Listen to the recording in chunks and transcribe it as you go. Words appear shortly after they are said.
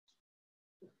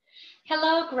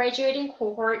Hello, graduating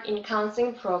cohort in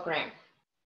counseling program.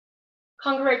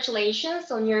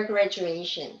 Congratulations on your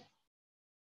graduation.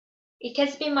 It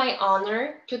has been my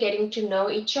honor to getting to know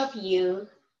each of you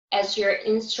as your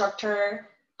instructor,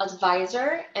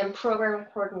 advisor, and program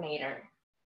coordinator.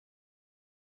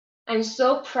 I'm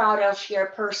so proud of your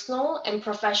personal and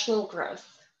professional growth.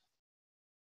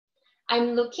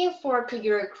 I'm looking forward to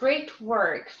your great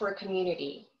work for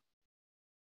community.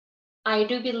 I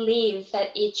do believe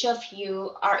that each of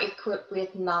you are equipped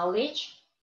with knowledge,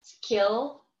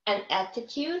 skill, and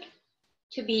attitude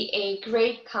to be a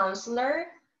great counselor,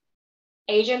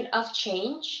 agent of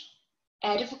change,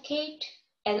 advocate,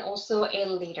 and also a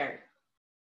leader.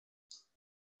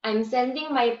 I'm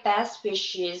sending my best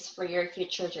wishes for your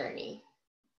future journey.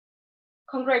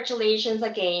 Congratulations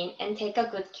again and take a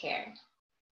good care.